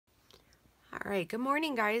right, good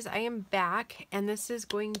morning guys. I am back and this is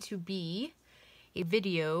going to be a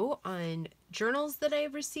video on journals that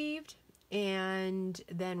I've received, and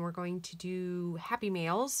then we're going to do happy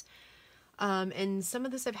mails. And some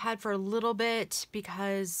of this I've had for a little bit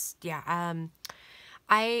because okay,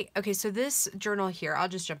 so this journal here, I'll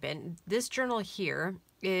just jump in. This journal here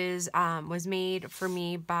is was made for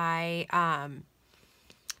me by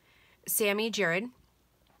Sammi Jared.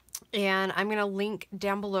 And I'm going to link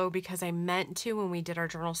down below because I meant to, when we did our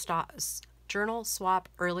journal swap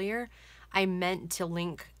earlier, I meant to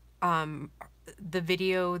link the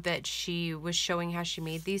video that she was showing how she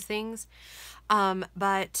made these things.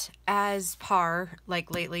 But as like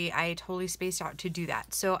lately, I totally spaced out to do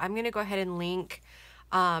that. So I'm going to go ahead and link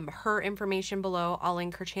her information below. I'll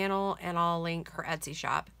link her channel and I'll link her Etsy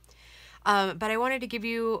shop. But I wanted to give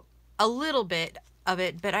you a little bit of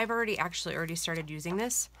it, but I've already started using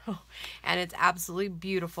this and it's absolutely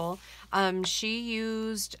beautiful. She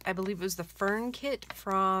used, I believe it was the fern kit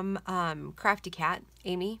from Crafty Cat,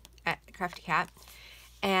 Amy at Crafty Cat,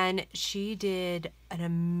 and she did an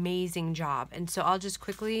amazing job. And so I'll just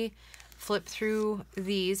quickly flip through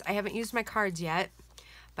these. I haven't used my cards yet,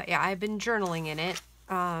 but yeah, I've been journaling in it,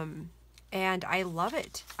 and I love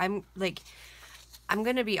it. I'm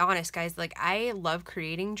going to be honest, guys, like I love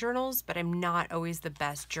creating journals, but I'm not always the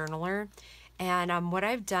best journaler. And what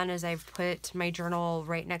I've done is I've put my journal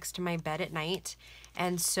right next to my bed at night.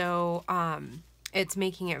 And so it's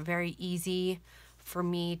making it very easy for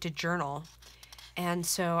me to journal. And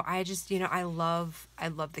so I just, I love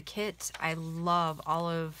the kit. I love all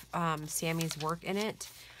of Sammy's work in it.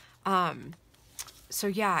 So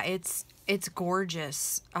yeah, it's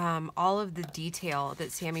gorgeous. All of the detail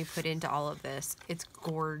that Sammi put into all of this, it's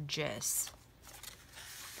gorgeous.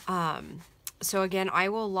 So again, I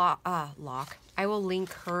will I will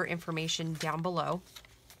link her information down below,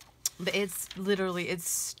 but it's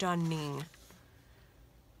stunning.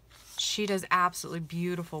 She does absolutely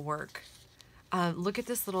beautiful work. Look at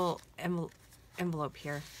this little envelope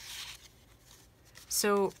here.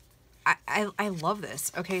 So I love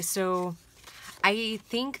this. Okay, so I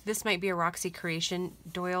think this might be a Roxy Creation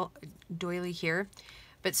doily here.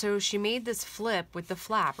 But so she made this flip with the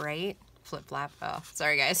flap, right? Flip flap. Oh,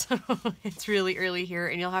 sorry guys. It's really early here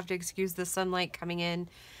and you'll have to excuse the sunlight coming in.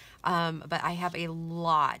 But I have a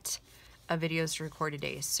lot of videos to record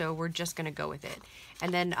today, so we're just going to go with it.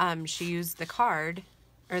 And then she used the card,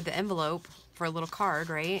 or the envelope, for a little card,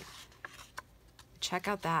 right? Check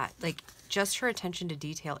out that. Like, just her attention to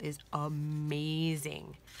detail is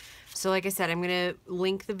amazing. So like I said, I'm going to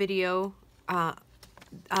link the video. I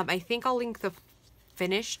think I'll link the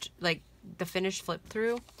finished flip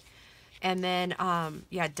through. And then,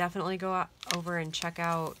 yeah, definitely go over and check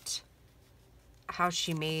out how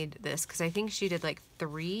she made this. Because I think she did like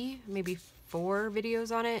 3, maybe 4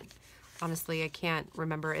 videos on it. Honestly, I can't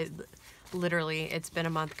remember. Literally, it's been a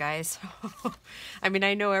month, guys. I mean,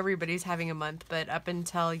 I know everybody's having a month, but up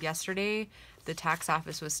until yesterday, the tax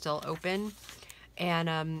office was still open.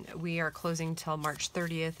 And we are closing till March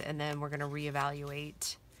 30th, and then we're going to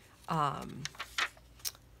reevaluate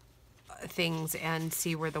things and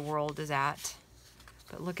see where the world is at.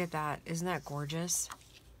 But look at that. Isn't that gorgeous?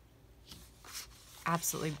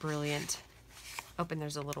 Absolutely brilliant. Oh, and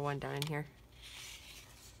there's a little one down in here.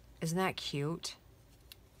 Isn't that cute?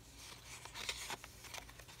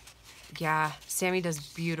 Yeah, Sammi does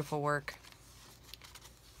beautiful work.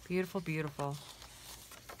 Beautiful, beautiful.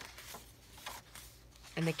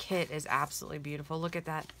 And the kit is absolutely beautiful. Look at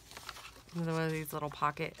that. One of these little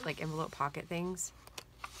pocket, like envelope pocket things.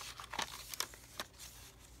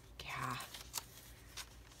 Yeah.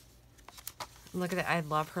 Look at that. I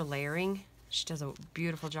love her layering. She does a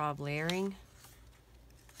beautiful job layering.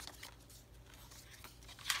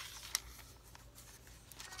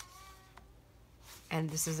 And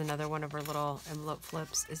this is another one of her little envelope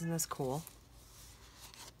flips. Isn't this cool?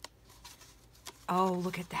 Oh,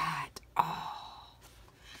 look at that. Oh.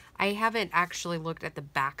 I haven't actually looked at the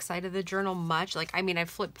back side of the journal much. Like, I mean, I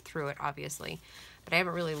flipped through it, obviously, but I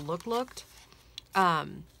haven't really looked.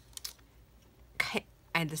 And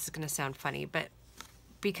this is going to sound funny, but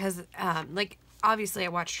because, like, obviously I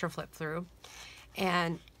watched her flip through,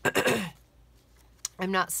 and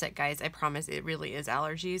I'm not sick, guys. I promise. It really is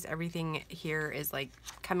allergies. Everything here is, like,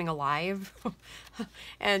 coming alive.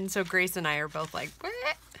 And so Grace and I are both like,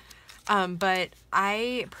 what? But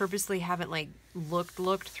I purposely haven't, like,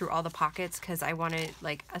 looked through all the pockets because I wanted,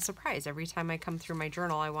 like, a surprise. Every time I come through my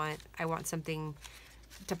journal, I want something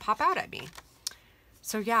to pop out at me.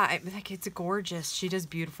 So yeah, like, it's gorgeous. She does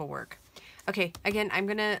beautiful work. Okay, again, I'm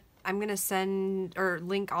gonna I'm going to send or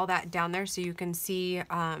link all that down there so you can see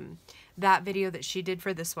that video that she did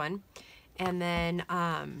for this one. And then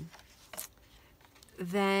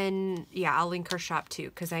yeah, I'll link her shop too,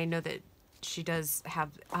 because I know that she does have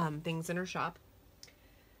things in her shop.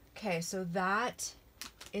 Okay, so that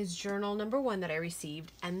is journal number 1 that I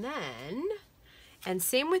received. And then, and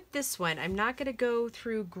same with this one, I'm not going to go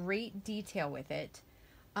through great detail with it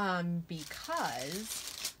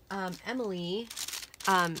because Emily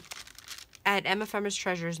at Emma Farmer's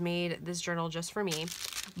Treasures made this journal just for me,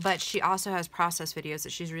 but she also has process videos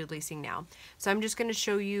that she's releasing now. So I'm just going to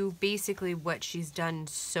show you basically what she's done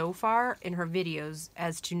so far in her videos,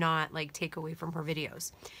 as to not like take away from her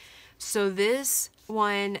videos. So this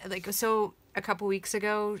one, like, so a couple weeks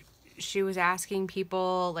ago, she was asking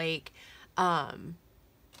people like,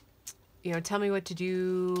 you know, tell me what to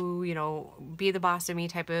do, you know, be the boss of me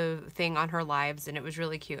type of thing on her lives. And it was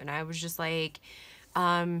really cute. And I was just like,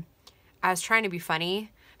 I was trying to be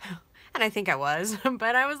funny, and I think I was,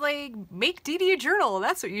 but I was like, make Dee Dee a journal.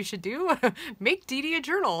 That's what you should do. Make Dee Dee a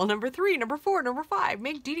journal. Number 3, number 4, number 5,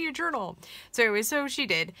 make Dee Dee a journal. So anyway, so she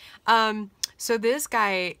did. So this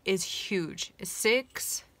guy is huge.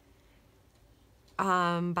 6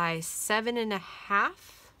 by 7.5,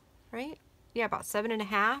 right? Yeah, about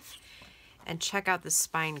 7.5. And check out the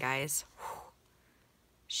spine, guys.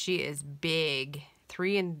 She is big.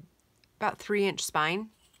 About 3-inch spine.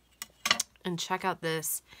 And check out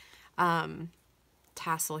this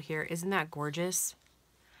tassel here. Isn't that gorgeous?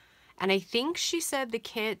 And I think she said the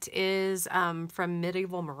kit is from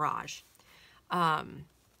Medieval Mirage.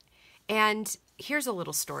 And here's a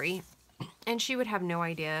little story. And she would have no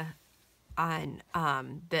idea on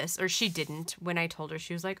this, or she didn't. When I told her,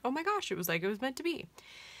 she was like, oh my gosh, it was like it was meant to be.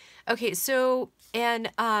 Okay, so, and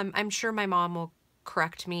I'm sure my mom will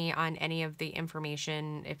correct me on any of the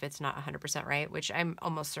information if it's not 100% right, which I'm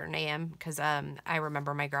almost certain I am, because I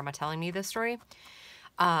remember my grandma telling me this story.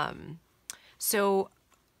 So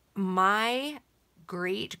my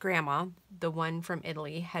great grandma, the one from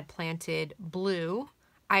Italy, had planted blue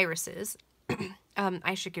irises.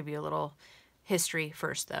 I should give you a little history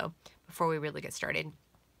first though, before we really get started.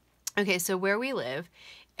 Okay, so where we live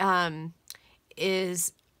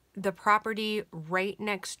is the property right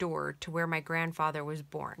next door to where my grandfather was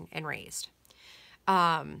born and raised.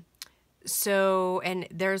 So, and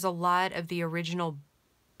there's a lot of the original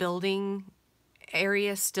building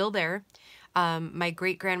area still there. My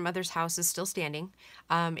great grandmother's house is still standing.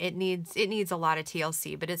 It needs a lot of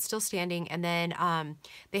TLC, but it's still standing. And then,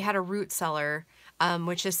 they had a root cellar,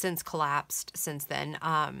 which has since collapsed since then.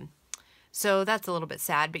 So that's a little bit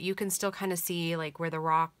sad, but you can still kind of see like where the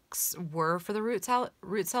rocks were for the root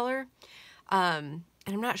cellar. And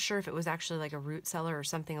I'm not sure if it was actually like a root cellar or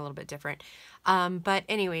something a little bit different. But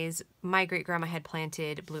anyways, my great grandma had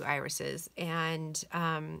planted blue irises, and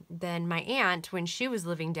then my aunt, when she was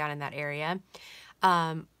living down in that area,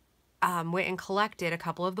 went and collected a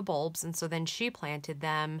couple of the bulbs, and so then she planted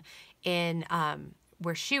them in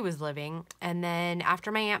where she was living. And then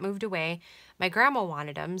after my aunt moved away, my grandma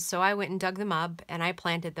wanted them, so I went and dug them up and I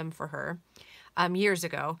planted them for her years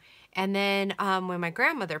ago. And then when my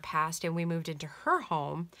grandmother passed and we moved into her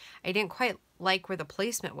home, I didn't quite like where the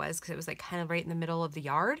placement was, because it was like kind of right in the middle of the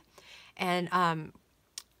yard. And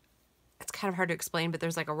it's kind of hard to explain, but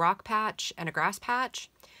there's like a rock patch and a grass patch.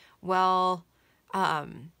 Well,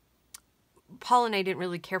 Paul and I didn't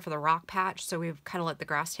really care for the rock patch, so we've kind of let the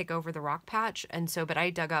grass take over the rock patch. And so, but I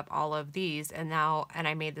dug up all of these, and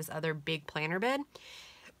I made this other big planter bed.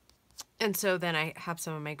 And so then I have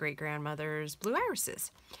some of my great grandmother's blue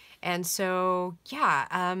irises. And so,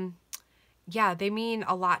 yeah, yeah, they mean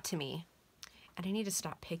a lot to me. And I need to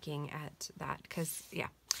stop picking at that, because, yeah.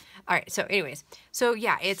 All right, so anyways, so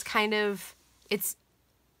yeah, it's kind of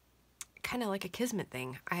like a kismet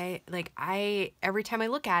thing. Every time I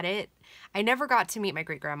look at it, I never got to meet my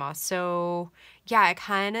great grandma. So yeah, I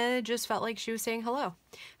kind of just felt like she was saying hello.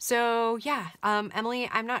 So yeah, Emily,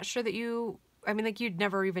 I'm not sure that you'd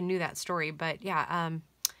never even knew that story, but yeah,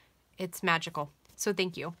 it's magical. So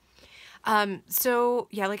thank you. So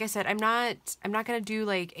yeah, like I said, I'm not going to do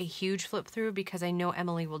like a huge flip through, because I know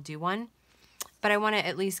Emily will do one, but I want to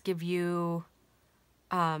at least give you,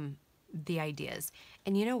 the ideas.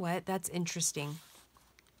 And you know what? That's interesting.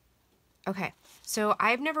 Okay. So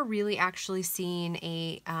I've never really actually seen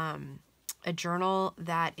a journal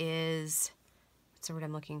that is, what's the word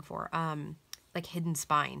I'm looking for? Like hidden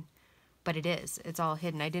spine, but it's all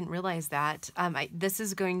hidden. I didn't realize that. This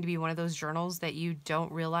is going to be one of those journals that you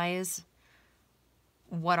don't realize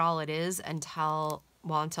what all it is until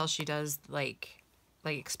she does like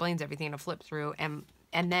explains everything in a flip through. And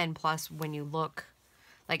then plus when you look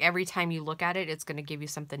Like every time you look at it, it's going to give you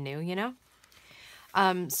something new, you know?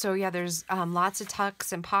 So yeah, there's lots of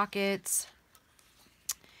tucks and pockets.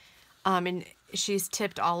 And she's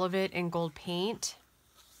tipped all of it in gold paint.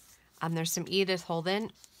 There's some Edith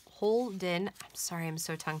Holden. I'm sorry, I'm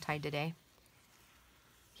so tongue-tied today.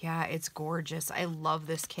 Yeah, it's gorgeous. I love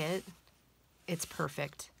this kit. It's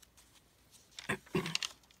perfect.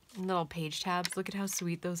 Little page tabs. Look at how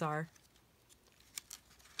sweet those are.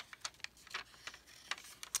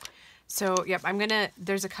 So, yep,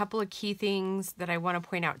 there's a couple of key things that I want to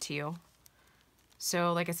point out to you.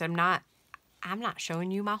 So, like I said, I'm not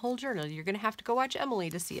showing you my whole journal. You're going to have to go watch Emily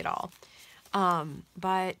to see it all.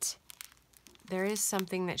 But there is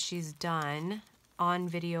something that she's done on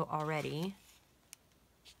video already.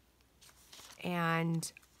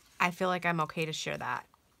 And I feel like I'm okay to share that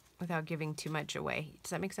without giving too much away.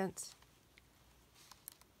 Does that make sense?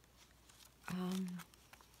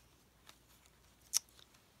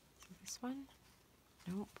 This one?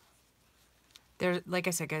 Nope. Like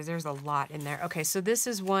I said, guys, there's a lot in there. Okay, so this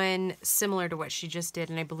is one similar to what she just did,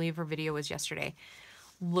 and I believe her video was yesterday.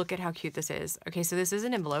 Look at how cute this is. Okay, so this is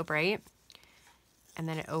an envelope, right? And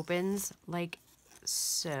then it opens like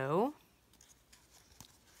so.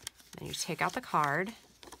 Then you take out the card,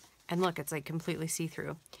 and look, it's like completely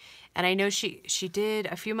see-through. And I know she did,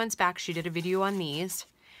 a few months back, she did a video on these,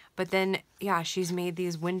 but then, yeah, she's made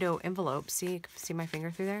these window envelopes. See my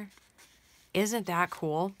finger through there? Isn't that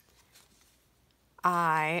cool?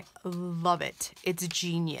 I love it. It's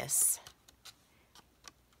genius.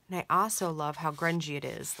 And I also love how grungy it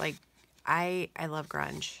is. Like, I love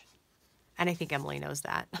grunge. And I think Emily knows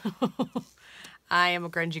that. I am a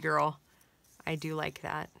grungy girl. I do like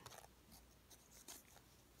that.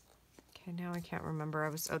 Okay, now I can't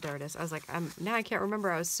remember. Oh, there it is. I was like, now I can't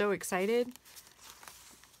remember. I was so excited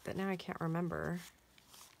that now I can't remember.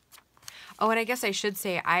 Oh, and I guess I should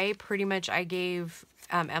say, I gave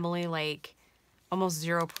Emily like almost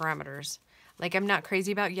 0 parameters. Like, I'm not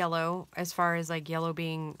crazy about yellow as far as like yellow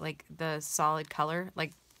being like the solid color,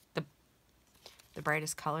 like the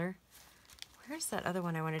brightest color. Where's that other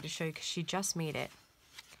one I wanted to show you? Because she just made it.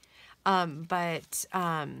 But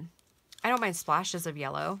I don't mind splashes of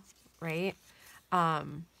yellow, right?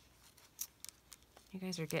 You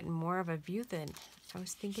guys are getting more of a view than I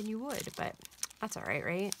was thinking you would, but that's all right,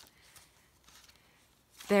 right?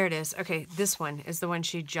 There it is. Okay, this one is the one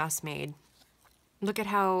she just made. Look at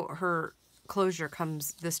how her closure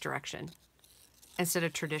comes this direction instead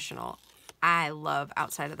of traditional. I love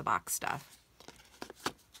outside of the box stuff.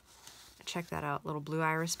 Check that out. Little blue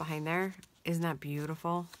iris behind there. Isn't that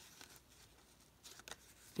beautiful?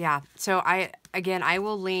 Yeah. So I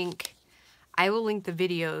will link the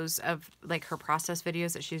videos of like her process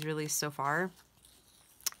videos that she's released so far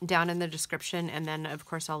down in the description. And then of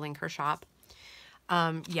course I'll link her shop.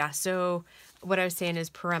 Yeah. So what I was saying is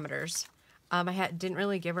parameters. Didn't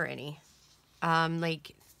really give her any,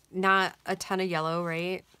 like not a ton of yellow,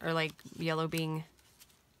 right? Or like yellow being,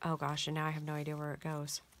 oh gosh. And now I have no idea where it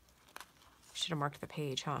goes. Should have marked the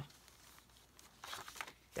page, huh?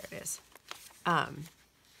 There it is.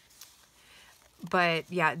 But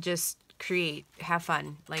yeah, just create, have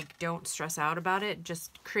fun. Like, don't stress out about it.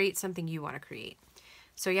 Just create something you want to create.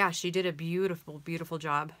 So yeah, she did a beautiful, beautiful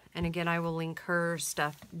job. And again, I will link her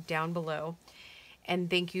stuff down below. And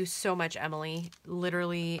thank you so much, Emily.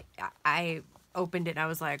 Literally, I opened it and I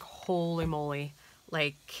was like, holy moly.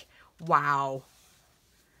 Like, wow.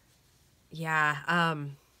 Yeah,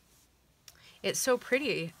 it's so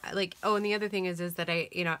pretty. Like, oh, and the other thing is that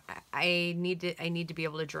I need to be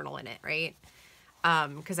able to journal in it, right?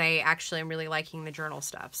 Because I actually am really liking the journal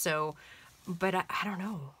stuff. So, but I don't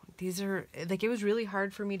know. These are like, it was really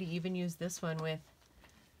hard for me to even use this one with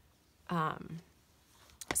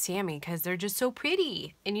Sammi because they're just so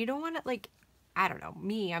pretty, and you don't want to, like, I don't know,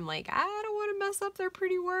 me, I'm like, I don't want to mess up their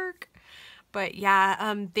pretty work. But yeah,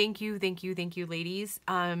 thank you, ladies.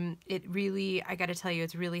 It really, I got to tell you,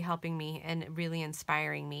 it's really helping me and really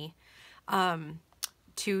inspiring me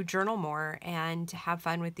to journal more and to have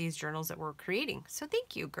fun with these journals that we're creating. So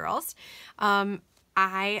thank you, girls.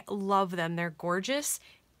 I love them. They're gorgeous.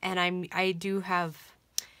 And I do have,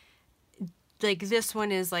 like, this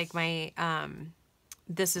one is like my,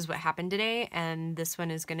 this is what happened today. And this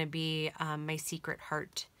one is going to be my secret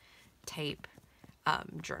heart type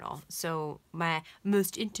journal. So my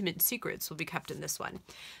most intimate secrets will be kept in this one.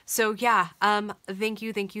 So yeah, thank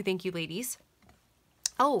you, ladies.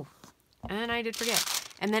 Oh, and I did forget.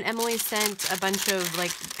 And then Emily sent a bunch of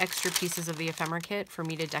like extra pieces of the ephemera kit for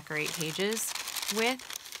me to decorate pages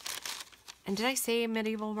with. And did I say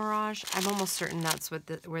Medieval Mirage? I'm almost certain that's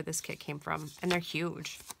where this kit came from. And they're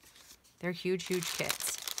huge. They're huge, huge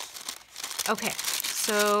kits. Okay,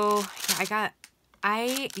 so yeah,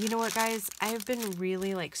 you know what, guys? I've been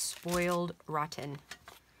really like spoiled rotten.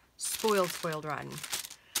 Spoiled rotten.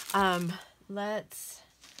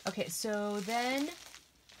 Okay, so then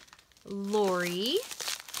Lori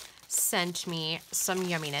sent me some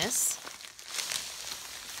yumminess.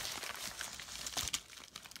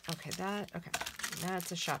 Okay,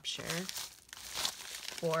 that's a shop share.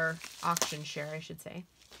 Or auction share, I should say.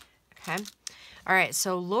 Okay. All right,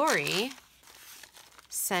 so Lori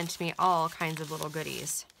sent me all kinds of little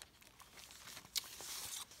goodies.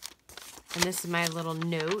 And this is my little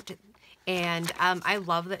note. And I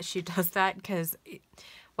love that she does that because,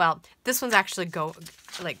 well, this one's actually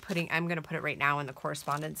I'm going to put it right now in the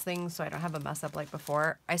correspondence thing so I don't have a mess up like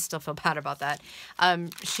before. I still feel bad about that.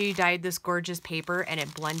 She dyed this gorgeous paper and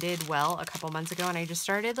it blended well a couple months ago and I just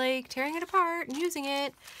started like tearing it apart and using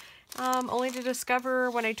it. Only to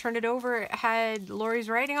discover when I turned it over, it had Lori's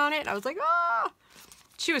writing on it. I was like, ah!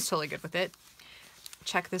 She was totally good with it.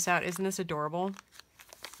 Check this out. Isn't this adorable?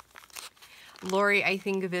 Lori, I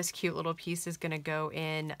think this cute little piece is going to go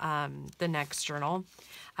in the next journal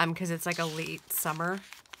because it's like a late summer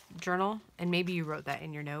journal. And maybe you wrote that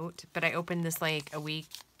in your note. But I opened this like a week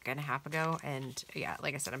and a half ago. And yeah,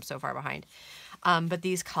 like I said, I'm so far behind. But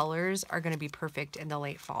these colors are going to be perfect in the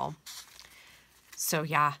late fall. So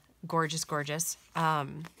yeah, gorgeous, gorgeous.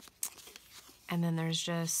 And then there's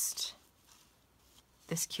just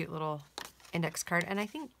this cute little index card. And I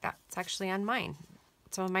think that's actually on mine.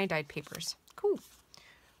 Some of my dyed papers. Cool.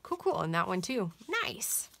 Cool, cool. And that one too.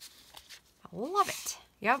 Nice. I love it.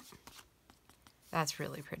 Yep. That's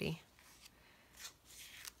really pretty.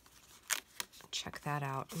 Check that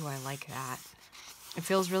out. Ooh, I like that. It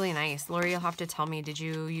feels really nice. Lori, you'll have to tell me, did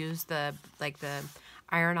you use the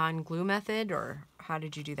iron-on glue method or how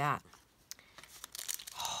did you do that?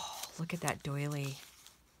 Oh, look at that doily.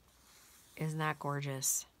 Isn't that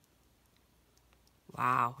gorgeous?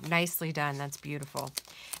 Wow, nicely done. That's beautiful.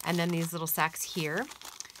 And then these little sacks here.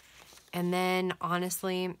 And then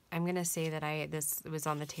honestly, I'm going to say that this was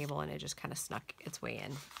on the table and it just kind of snuck its way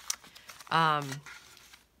in.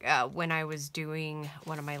 When I was doing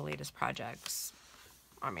one of my latest projects.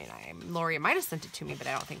 I mean, Lori might have sent it to me, but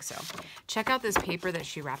I don't think so. Check out this paper that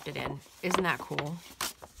she wrapped it in. Isn't that cool?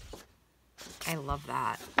 I love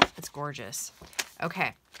that. It's gorgeous.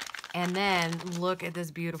 Okay. And then look at this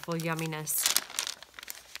beautiful yumminess.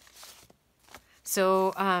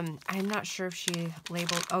 So, I'm not sure if she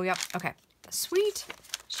labeled, oh, yep, okay, sweet.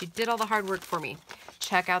 She did all the hard work for me.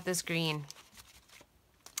 Check out this green.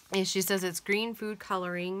 And she says it's green food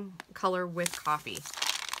color with coffee.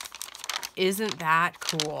 Isn't that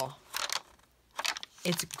cool?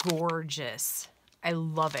 It's gorgeous. I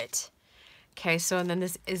love it. Okay, so, and then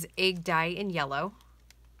this is egg dye in yellow.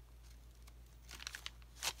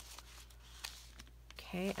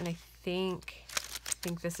 Okay, and I think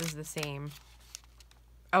this is the same.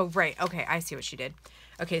 Oh, right. Okay, I see what she did.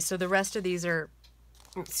 Okay, so the rest of these are,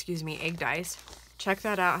 excuse me, egg dyes. Check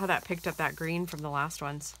that out, how that picked up that green from the last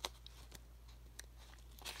ones.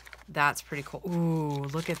 That's pretty cool. Ooh,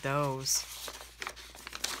 look at those.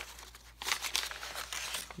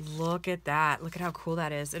 Look at that. Look at how cool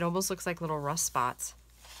that is. It almost looks like little rust spots.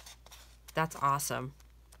 That's awesome.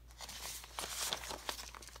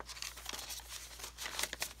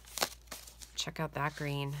 Check out that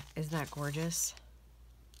green. Isn't that gorgeous?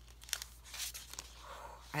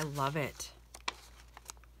 I love it.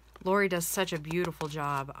 Lori does such a beautiful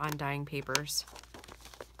job on dyeing papers.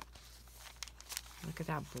 Look at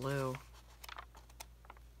that blue.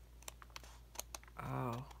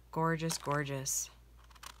 Oh, gorgeous, gorgeous.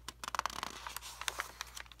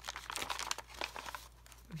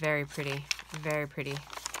 Very pretty, very pretty.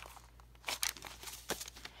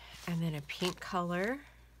 And then a pink color.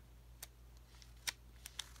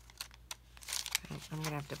 I'm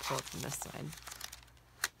gonna have to pull it from this side.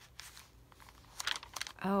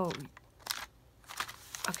 Oh,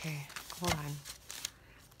 okay, hold on.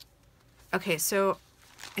 Okay, so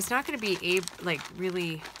it's not going to be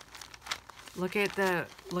really, look at the,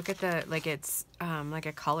 like it's like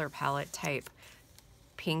a color palette type.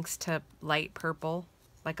 Pinks to light purple,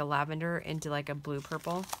 like a lavender into like a blue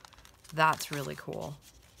purple. That's really cool.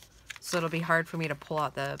 So it'll be hard for me to pull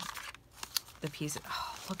out the piece.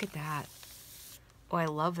 Oh, look at that. Oh, I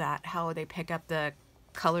love that, how they pick up the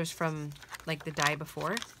colors from like the dye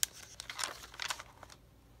before.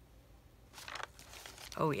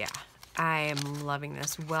 Oh yeah, I am loving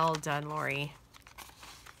this. Well done, Lori.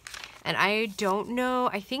 And I don't know,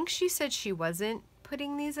 I think she said she wasn't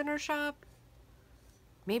putting these in her shop.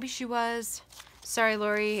 Maybe she was. Sorry,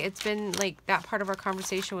 Lori. It's been like, that part of our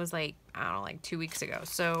conversation was like, I don't know, like 2 weeks ago.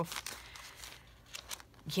 So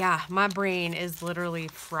yeah, my brain is literally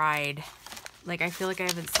fried. Like, I feel like I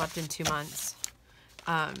haven't slept in 2 months.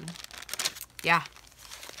 Yeah.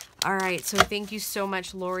 All right, so thank you so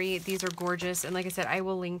much, Lori. These are gorgeous. And like I said, I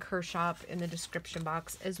will link her shop in the description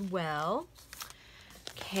box as well.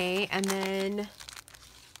 Okay, and then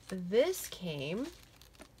this came.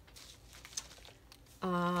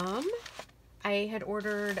 I had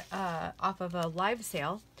ordered off of a live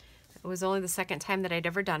sale. It was only the second time that I'd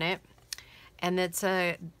ever done it. And it's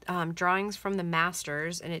drawings from the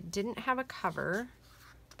Masters, and it didn't have a cover,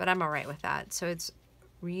 but I'm all right with that. So it's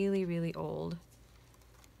really, really old.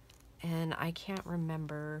 And I can't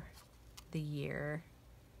remember the year.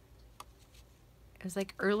 It was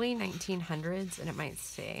like early 1900s, and it might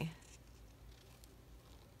say.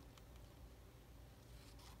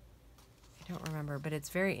 I don't remember, but it's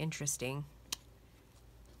very interesting.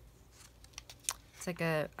 It's like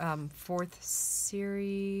a 4th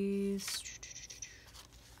series.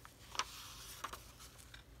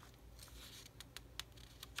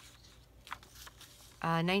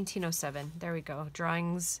 1907. There we go.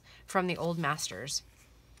 Drawings from the old masters.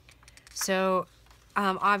 So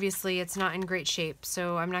obviously it's not in great shape,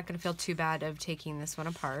 so I'm not going to feel too bad of taking this one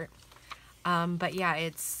apart. But yeah,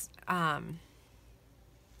 it's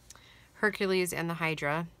Hercules and the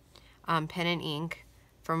Hydra, pen and ink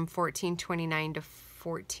from 1429 to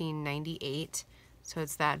 1498. So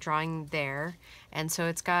it's that drawing there. And so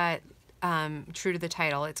it's got, true to the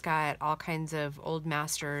title, it's got all kinds of old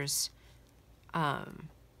masters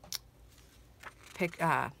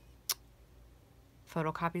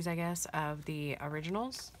photocopies, I guess, of the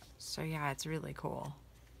originals. So yeah, it's really cool.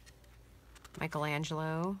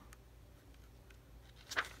 Michelangelo.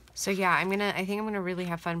 So yeah, I think I'm gonna really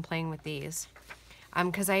have fun playing with these.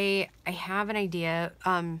 Because I have an idea.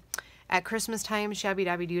 At Christmas time, Shabby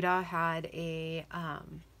Dabby Doodah had a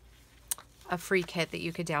free kit that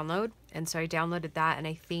you could download, and so I downloaded that, and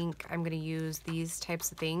I think I'm gonna use these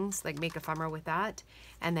types of things, like make a ephemera with that,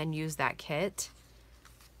 and then use that kit.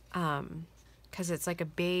 Because it's like a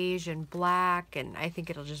beige and black, and I think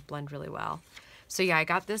it'll just blend really well. So yeah, I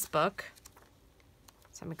got this book,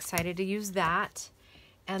 so I'm excited to use that.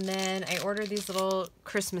 And then I ordered these little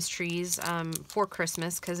Christmas trees for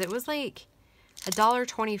Christmas, because it was like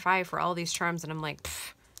 $1.25 for all these charms, and I'm like,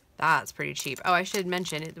 pfft, that's pretty cheap. Oh, I should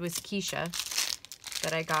mention it was Keisha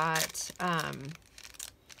that I got.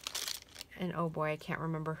 And oh boy, I can't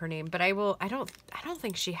remember her name, but I don't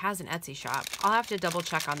think she has an Etsy shop. I'll have to double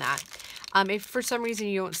check on that. If for some reason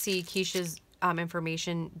you don't see Keisha's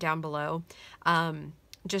information down below,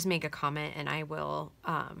 just make a comment and I will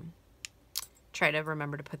try to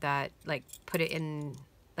remember to put that, like put it in,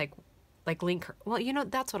 like link her. Well, you know,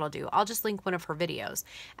 that's what I'll do. I'll just link one of her videos,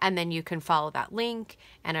 and then you can follow that link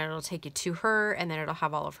and it'll take you to her, and then it'll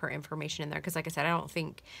have all of her information in there. Because like I said,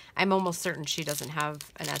 I'm almost certain she doesn't have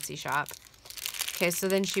an Etsy shop. Okay, so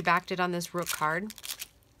then she backed it on this rook card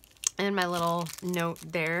and my little note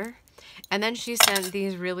there. And then she sent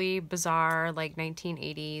these really bizarre, like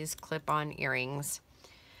 1980s clip-on earrings.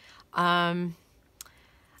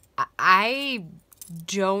 I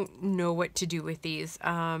don't know what to do with these.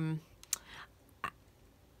 I'm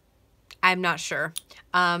not sure.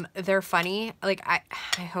 They're funny. Like, I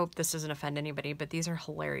hope this doesn't offend anybody, but these are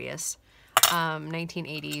hilarious.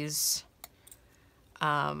 1980s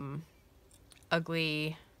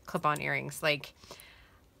ugly clip-on earrings. Like,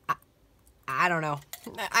 I don't know.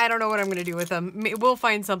 I don't know what I'm going to do with them. We'll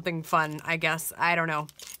find something fun, I guess. I don't know.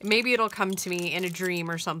 Maybe it'll come to me in a dream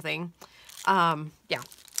or something. Yeah.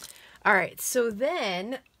 All right. So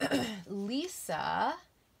then Lisa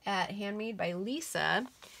at Handmade by Lisa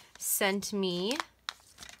sent me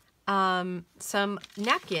some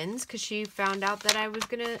napkins, because she found out that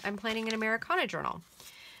I'm planning an Americana journal.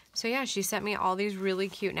 So yeah, she sent me all these really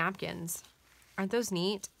cute napkins. Aren't those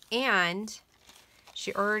neat? And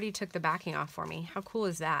she already took the backing off for me. How cool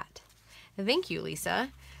is that? Thank you, Lisa.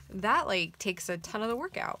 That like takes a ton of the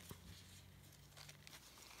work out.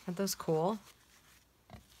 Aren't those cool?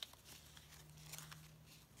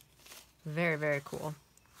 Very, very cool.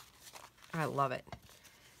 I love it.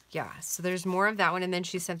 Yeah, so there's more of that one, and then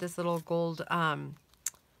she sent this little gold, it's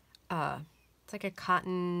like a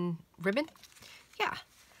cotton ribbon. Yeah.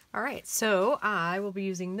 All right, so I will be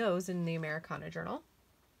using those in the Americana journal.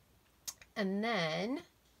 And then,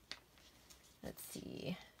 let's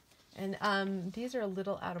see, and these are a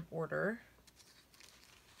little out of order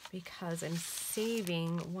because I'm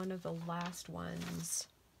saving one of the last ones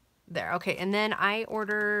there. Okay, and then I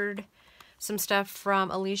ordered some stuff from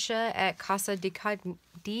Alicia at Casa di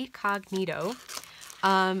Cognito.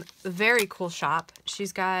 Very cool shop.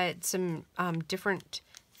 She's got some different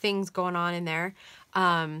things going on in there.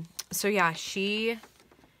 So yeah,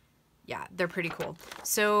 yeah, they're pretty cool.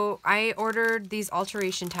 So I ordered these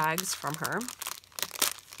alteration tags from her.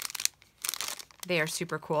 They are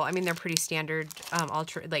super cool. I mean, they're pretty standard,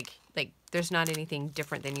 like there's not anything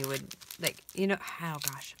different than you would, like, you know, oh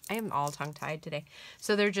gosh, I am all tongue-tied today.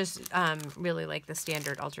 So they're just, really like the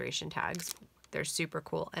standard alteration tags. They're super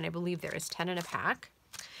cool. And I believe there is 10 in a pack.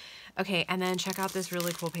 Okay. And then check out this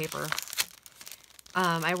really cool paper.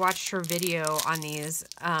 I watched her video on these,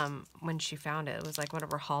 when she found it. It was like one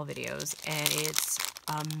of her haul videos, and it's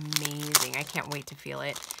amazing. I can't wait to feel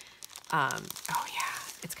it. Oh yeah,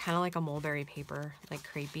 it's kind of like a mulberry paper, like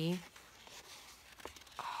crepey.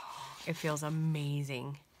 Oh, it feels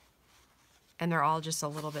amazing. And they're all just a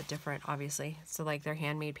little bit different, obviously. So like they're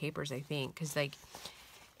handmade papers, I think, because like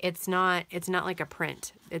it's not like a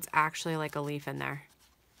print. It's actually like a leaf in there.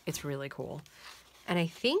 It's really cool. And I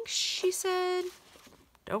think she said,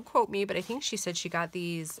 don't quote me, but I think she said she got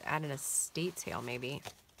these at an estate sale, maybe.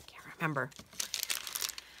 I can't remember.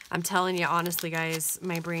 I'm telling you, honestly, guys,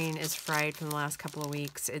 my brain is fried from the last couple of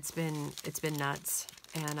weeks. It's been nuts.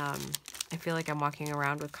 And I feel like I'm walking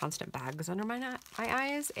around with constant bags under my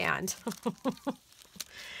eyes, and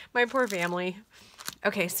my poor family.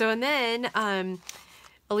 Okay, so and then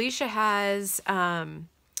Alicia has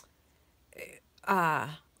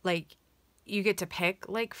like you get to pick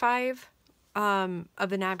like 5 of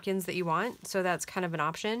the napkins that you want, so that's kind of an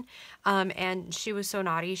option. And she was so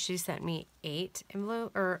naughty, she sent me 8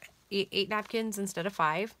 napkins instead of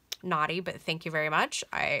 5. Naughty, but thank you very much.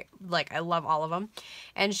 I love all of them.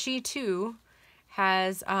 And she too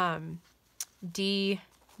has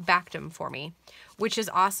de-backed them for me, which is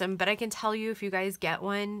awesome. But I can tell you, if you guys get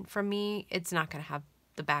one from me, it's not gonna have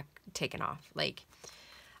the back taken off. Like,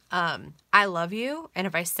 I love you, and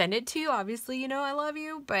if I send it to you, obviously you know I love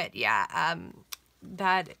you. But yeah,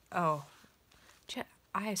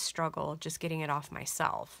 I struggle just getting it off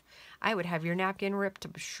myself. I would have your napkin ripped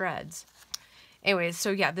to shreds. Anyways, so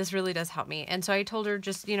yeah, this really does help me. And so I told her,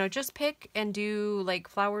 just, you know, just pick and do like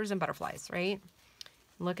flowers and butterflies, right?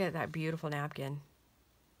 Look at that beautiful napkin.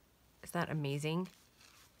 Is that amazing?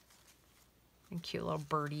 And cute little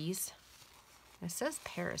birdies. It says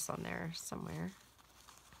Paris on there somewhere.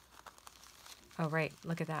 Oh, right.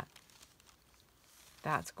 Look at that.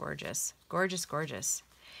 That's gorgeous. Gorgeous, gorgeous.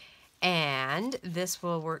 And this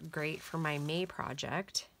will work great for my May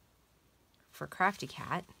project for Crafty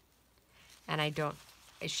Cat. And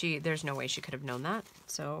there's no way she could have known that.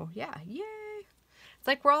 So yeah, yay. It's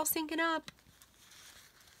like we're all syncing up.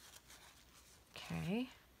 Okay.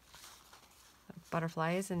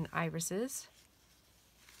 Butterflies and irises.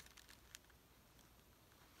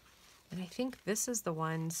 And I think this is the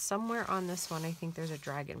one, somewhere on this one, I think there's a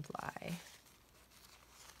dragonfly.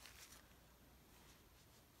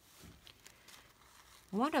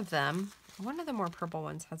 One of the more purple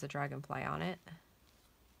ones has a dragonfly on it.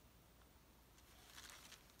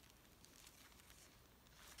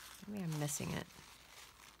 Maybe I'm missing it.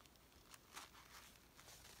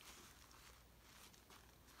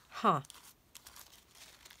 Huh.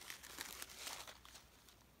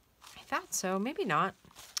 I thought so. Maybe not.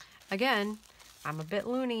 Again, I'm a bit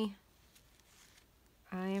loony.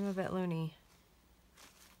 I am a bit loony.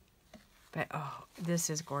 But, oh, this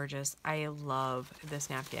is gorgeous. I love this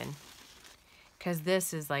napkin. Because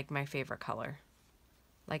this is, like, my favorite color.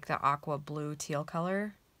 Like the aqua blue teal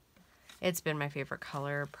color. It's been my favorite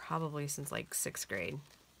color probably since, like, 6th grade.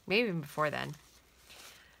 Maybe even before then.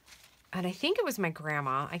 And I think it was my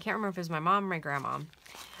grandma. I can't remember if it was my mom or my grandma.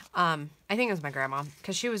 I think it was my grandma.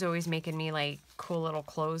 Because she was always making me, like, cool little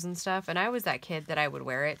clothes and stuff. And I was that kid that I would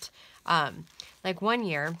wear it. Like, one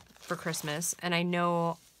year for Christmas. And I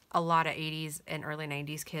know a lot of 80s and early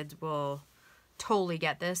 90s kids will totally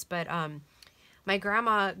get this. But my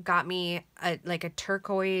grandma got me a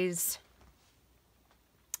turquoise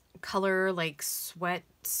color, like,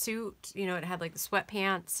 sweatsuit. You know, it had, like, the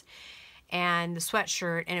sweatpants and the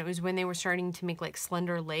sweatshirt. And it was when they were starting to make, like,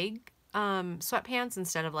 slender leg sweatpants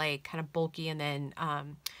instead of, like, kind of bulky and then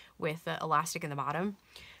with the elastic in the bottom.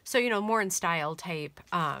 So, you know, more in style type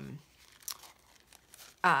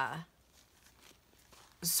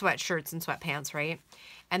sweatshirts and sweatpants, right?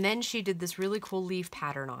 And then she did this really cool leaf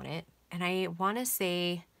pattern on it. And I want to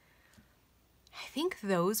say, I think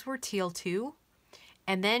those were teal too.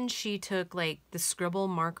 And then she took, like, the scribble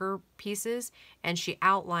marker pieces and she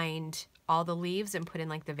outlined all the leaves and put in,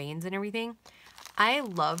 like, the veins and everything. I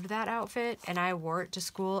loved that outfit, and I wore it to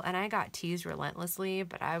school, and I got teased relentlessly,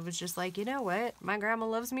 but I was just like, you know what? My grandma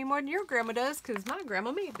loves me more than your grandma does, because my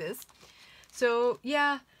grandma made this. So,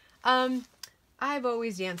 yeah, I've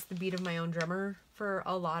always danced the beat of my own drummer for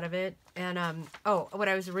a lot of it. And, oh, what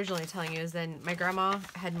I was originally telling you is then my grandma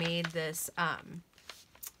had made this,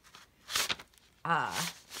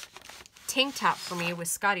 tank top for me with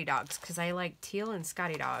Scotty dogs, because I like teal and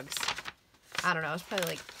Scotty dogs. I don't know, it was probably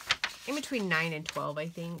like in between 9 and 12, I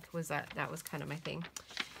think, was that was kind of my thing.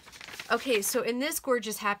 Okay, so in this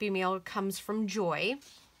gorgeous Happy Meal comes from Joy.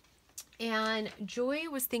 And Joy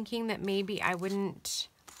was thinking that maybe I wouldn't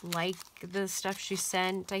like the stuff she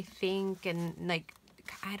sent, I think, and like,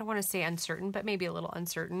 I don't want to say uncertain, but maybe a little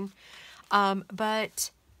uncertain. But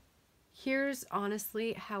here's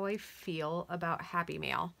honestly how I feel about Happy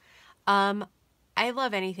Mail. I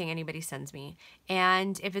love anything anybody sends me,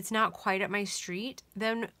 and if it's not quite up my street,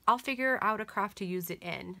 then I'll figure out a craft to use it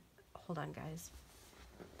in. Hold on, guys.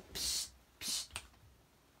 Psst, psst.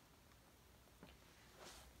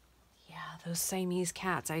 Yeah, those Siamese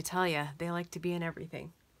cats, I tell you, they like to be in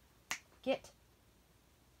everything. Get.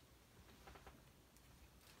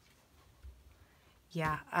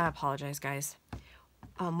 Yeah, I apologize, guys.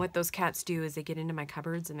 What those cats do is they get into my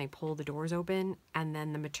cupboards and they pull the doors open, and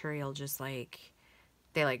then the material just like,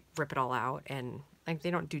 they like rip it all out, and like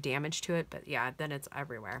they don't do damage to it, but yeah, then it's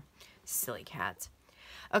everywhere. Silly cats.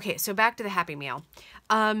 Okay, so back to the Happy Meal.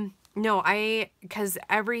 No, because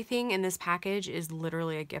everything in this package is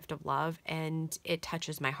literally a gift of love, and it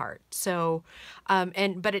touches my heart. So,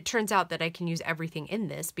 but it turns out that I can use everything in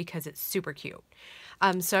this because it's super cute.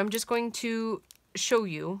 So I'm just going to show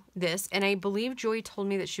you this, and I believe Joy told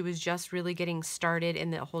me that she was just really getting started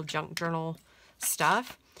in the whole junk journal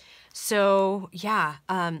stuff. So yeah,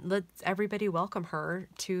 let's everybody welcome her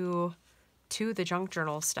to the junk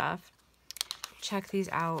journal stuff. Check these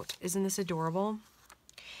out. Isn't this adorable?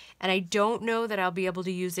 And I don't know that I'll be able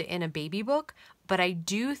to use it in a baby book, but I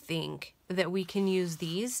do think that we can use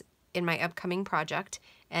these in my upcoming project,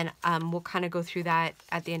 and we'll kind of go through that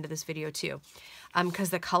at the end of this video too, because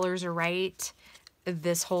the colors are right.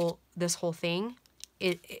 This whole thing,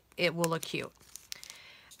 it will look cute.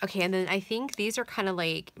 Okay, and then I think these are kind of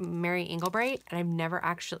like Mary Englebright, and I've never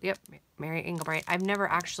actually, yep, Mary Englebright. I've never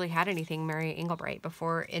actually had anything Mary Englebright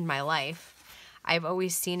before in my life. I've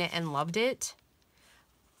always seen it and loved it.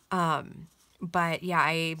 But yeah,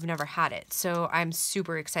 I've never had it. So I'm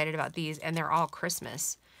super excited about these, and they're all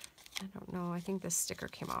Christmas. I don't know, I think this sticker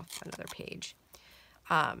came off another page.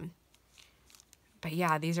 But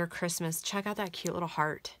yeah, these are Christmas. Check out that cute little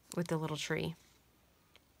heart with the little tree.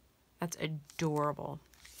 That's adorable.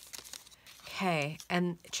 Okay,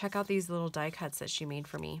 and check out these little die cuts that she made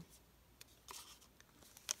for me.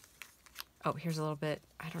 Oh, here's a little bit.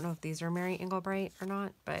 I don't know if these are Mary Englebright or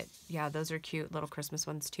not, but yeah, those are cute little Christmas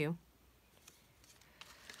ones too.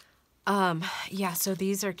 Yeah, so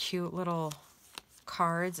these are cute little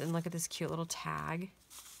cards, and look at this cute little tag.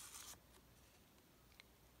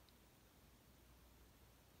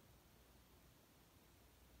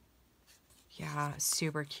 Yeah,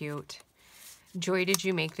 super cute. Joy, did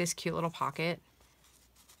you make this cute little pocket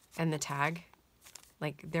and the tag?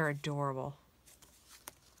 Like, they're adorable.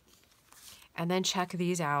 And then check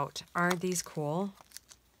these out. Aren't these cool?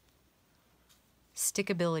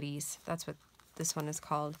 Stickabilities. That's what this one is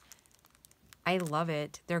called. I love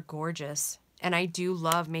it. They're gorgeous. And I do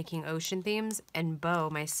love making ocean themes. And Bo,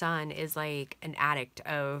 my son, is like an addict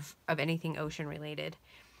of anything ocean related.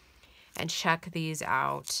 And check these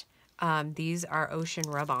out. These are ocean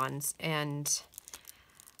rub-ons, and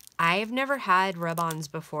I've never had rub-ons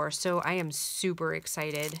before, so I am super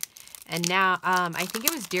excited. And now, I think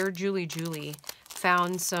it was Dear Julie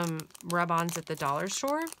found some rub-ons at the dollar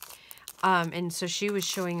store, and so she was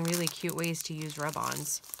showing really cute ways to use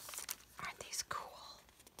rub-ons. Aren't these cool?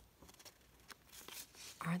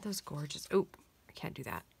 Aren't those gorgeous? Oh, I can't do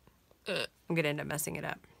that. I'm gonna end up messing it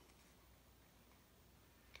up.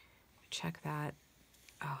 Check that.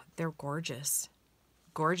 Oh, they're gorgeous.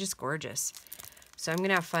 Gorgeous, gorgeous. So I'm going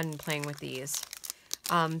to have fun playing with these.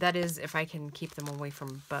 That is if I can keep them away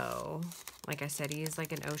from Bo. Like I said, he's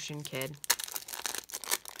like an ocean kid.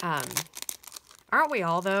 Aren't we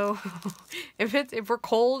all, though? If we're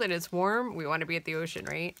cold and it's warm, we want to be at the ocean,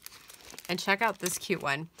 right? And check out this cute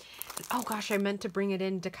one. Oh gosh, I meant to bring it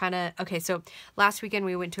in to kind of, okay, so last weekend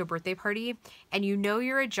we went to a birthday party, and you know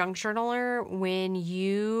you're a junk journaler when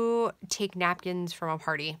you take napkins from a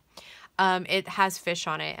party. It has fish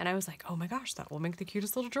on it, and I was like, oh my gosh, that will make the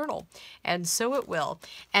cutest little journal. And so it will.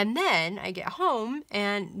 And then I get home,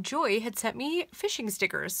 and Joy had sent me fishing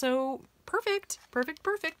stickers, so perfect, perfect,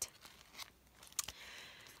 perfect.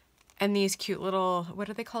 And these cute little, what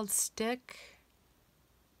are they called?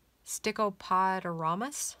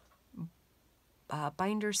 Stickopodoramas?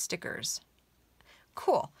 Binder stickers.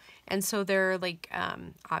 cool. And so they're like,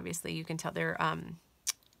 obviously you can tell they're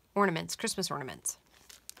ornaments, Christmas ornaments.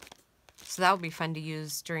 So that would be fun to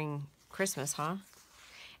use during Christmas, huh?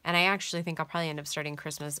 And I actually think I'll probably end up starting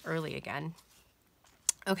Christmas early again.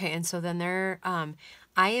 Okay, and so then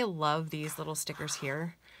I love these little stickers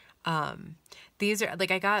here. These are,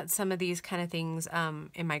 like, I got some of these kind of things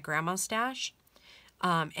in my grandma's stash.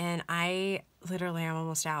 And I'm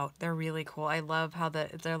almost out. They're really cool. I love how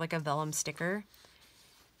they're like a vellum sticker.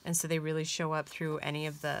 And so they really show up through any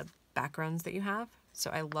of the backgrounds that you have. So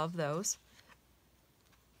I love those.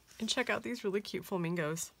 And check out these really cute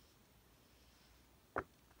flamingos.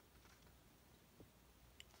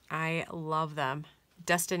 I love them.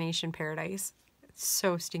 Destination Paradise. It's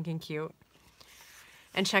so stinking cute.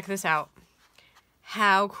 And check this out.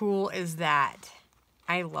 How cool is that?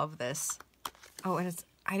 I love this. Oh, and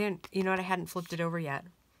you know what? I hadn't flipped it over yet.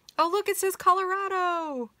 Oh, look, it says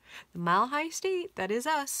Colorado. The Mile High State. That is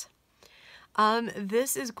us.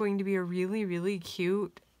 This is going to be a really, really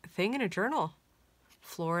cute thing in a journal.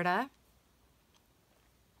 Florida.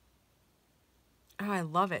 Oh, I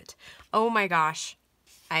love it. Oh my gosh.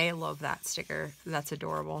 I love that sticker. That's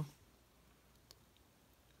adorable.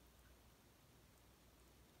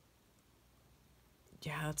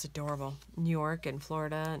 Yeah, that's adorable. New York and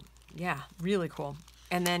Florida. Yeah, really cool.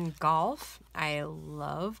 And then golf. I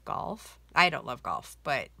love golf. I don't love golf,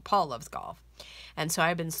 but Paul loves golf. And so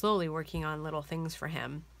I've been slowly working on little things for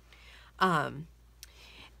him.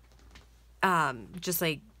 Just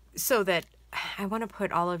like, so that I want to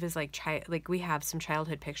put all of his like we have some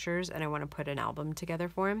childhood pictures and I want to put an album together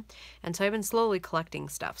for him. And so I've been slowly collecting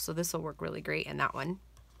stuff. So this will work really great in that one.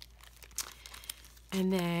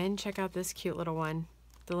 And then check out this cute little one,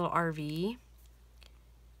 the little RV.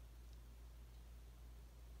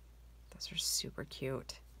 Those are super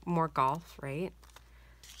cute. More golf, right?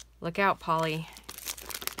 Look out, Polly.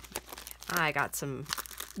 I got some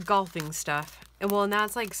golfing stuff. And well, and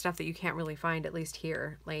that's like stuff that you can't really find, at least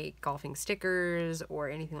here, like golfing stickers or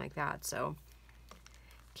anything like that. So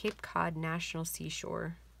Cape Cod National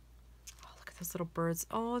Seashore. Oh, look at those little birds.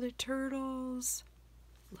 Oh, the turtles.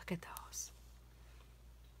 Look at those.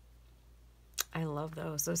 I love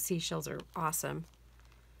those. Those seashells are awesome.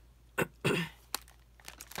 All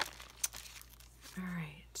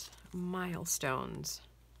right. Milestones.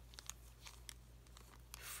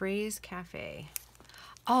 Phrase Cafe.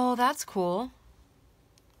 Oh, that's cool.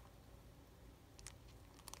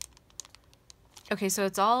 Okay, so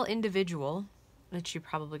it's all individual, which you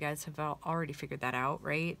probably guys have already figured that out,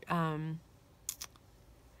 right?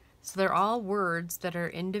 So they're all words that are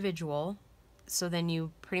individual. So then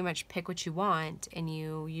you pretty much pick what you want and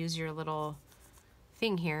you use your little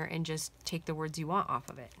thing here and just take the words you want off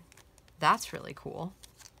of it. That's really cool.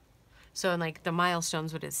 So in like the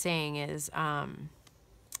milestones, what it's saying is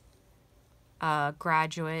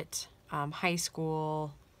graduate, high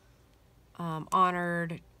school,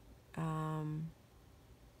 honored,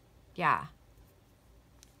 yeah.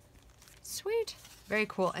 Sweet. Very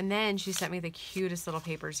cool. And then she sent me the cutest little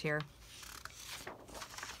papers here.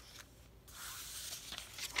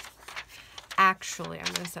 Actually, I'm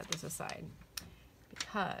going to set this aside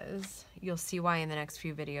because you'll see why in the next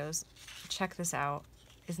few videos. Check this out.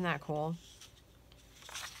 Isn't that cool?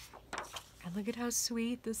 And look at how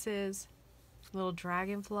sweet this is. Little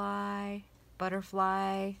dragonfly,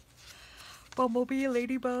 butterfly, bumblebee,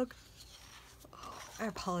 ladybug. I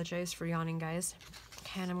apologize for yawning, guys.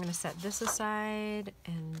 Okay, and I'm going to set this aside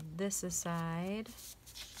and this aside.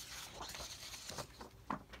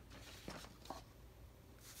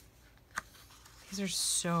 These are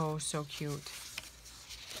so, so cute.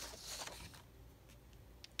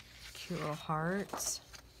 Cute little hearts.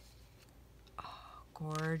 Oh,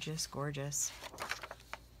 gorgeous, gorgeous.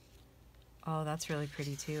 Oh, that's really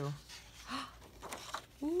pretty too.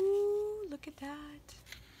 Ooh, look at that.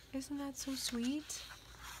 Isn't that so sweet?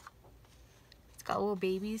 It's got little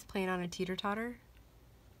babies playing on a teeter-totter.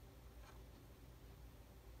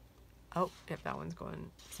 Oh, yep, that one's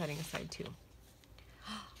setting aside too.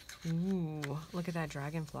 Ooh, look at that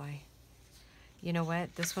dragonfly. You know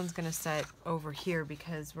what? This one's going to set over here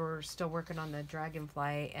because we're still working on the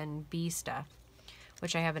dragonfly and bee stuff,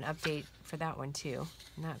 which I have an update for that one too.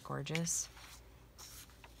 Isn't that gorgeous?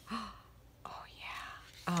 Oh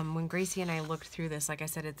yeah. When Gracie and I looked through this, like I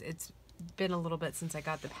said, it's been a little bit since I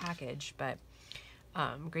got the package, but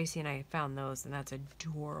Gracie and I found those, and that's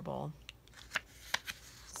adorable.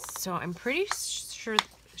 So I'm pretty sure,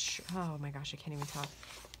 oh my gosh, I can't even talk.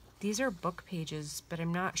 These are book pages, but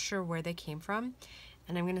I'm not sure where they came from.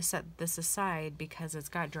 And I'm going to set this aside because it's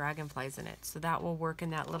got dragonflies in it. So that will work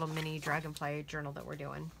in that little mini dragonfly journal that we're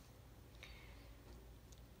doing.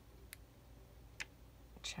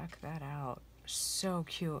 Check that out. So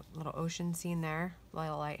cute. Little ocean scene there.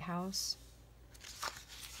 Little lighthouse.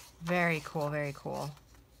 Very cool, very cool.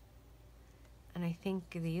 And I think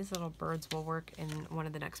these little birds will work in one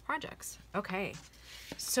of the next projects. Okay.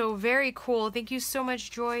 So very cool. Thank you so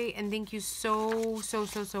much, Joy. And thank you so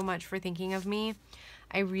much for thinking of me.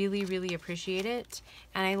 I really, really appreciate it.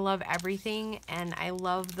 And I love everything. And I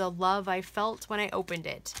love the love I felt when I opened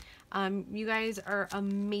it. You guys are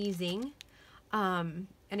amazing.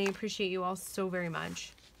 And I appreciate you all so very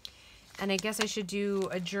much. And I guess I should do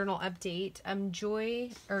a journal update.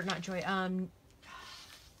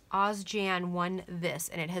 Ozjan won this,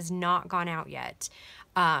 and it has not gone out yet.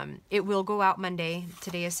 It will go out Monday.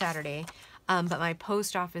 Today is Saturday. But my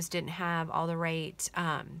post office didn't have all the right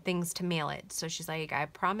things to mail it. So she's like, I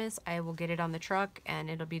promise I will get it on the truck and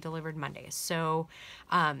it'll be delivered Monday. So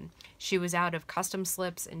she was out of custom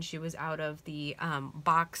slips and she was out of the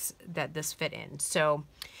box that this fit in. So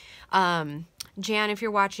Jan, if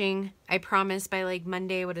you're watching, I promise by like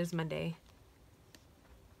Monday, what is Monday?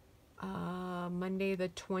 Monday the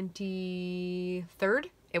 23rd.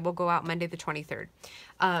 It will go out Monday the 23rd.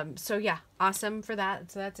 So yeah, awesome for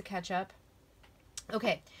that. So that's a catch up.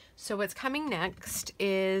 Okay, so what's coming next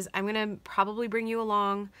is I'm going to probably bring you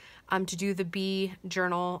along to do the bee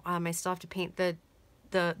journal. I still have to paint the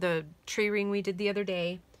tree ring we did the other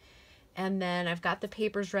day. And then I've got the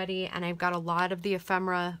papers ready and I've got a lot of the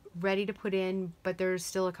ephemera ready to put in, but there's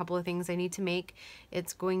still a couple of things I need to make.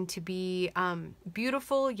 It's going to be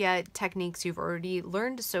beautiful, yet techniques you've already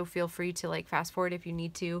learned, so feel free to like fast forward if you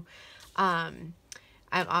need to.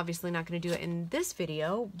 I'm obviously not going to do it in this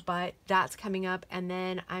video, but that's coming up. And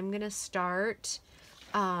then I'm going to start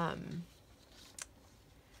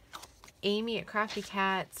Amy at Crafty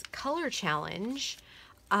Cat's color challenge.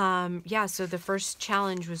 Yeah, so the first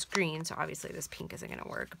challenge was green, so obviously this pink isn't going to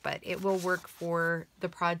work, but it will work for the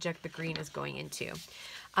project the green is going into.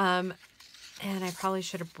 And I probably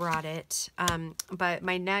should have brought it, but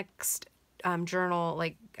my next journal,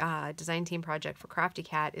 like design team project for Crafty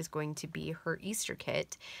Cat is going to be her Easter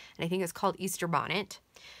kit, and I think it's called Easter Bonnet.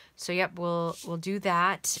 So yep, we'll do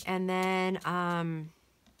that, and then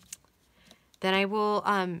I will,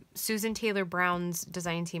 Susan Taylor Brown's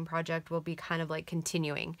design team project will be kind of like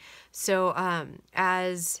continuing. So,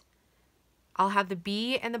 as I'll have the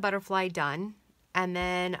bee and the butterfly done, and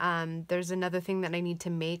then, there's another thing that I need to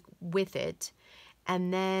make with it.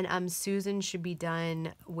 And then, Susan should be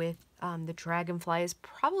done with, the dragonflies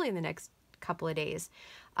probably in the next couple of days.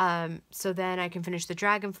 So then I can finish the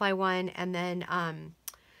dragonfly one, and then, I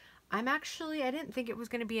didn't think it was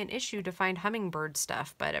going to be an issue to find hummingbird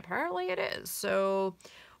stuff, but apparently it is. So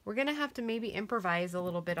we're going to have to maybe improvise a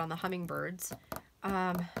little bit on the hummingbirds.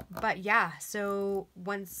 But yeah, so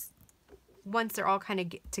once they're all kind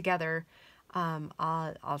of together,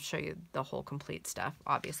 I'll show you the whole complete stuff,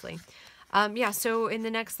 obviously. Yeah, so in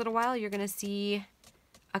the next little while, you're going to see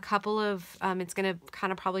a couple of, it's going to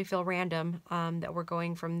kind of probably feel random, that we're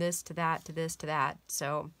going from this to that, to this to that.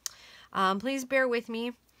 So, please bear with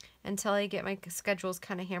me until I get my schedules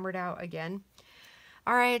kind of hammered out again.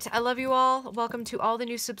 All right, I love you all. Welcome to all the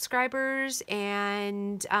new subscribers,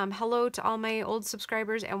 and hello to all my old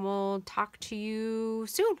subscribers, and we'll talk to you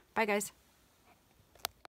soon. Bye, guys.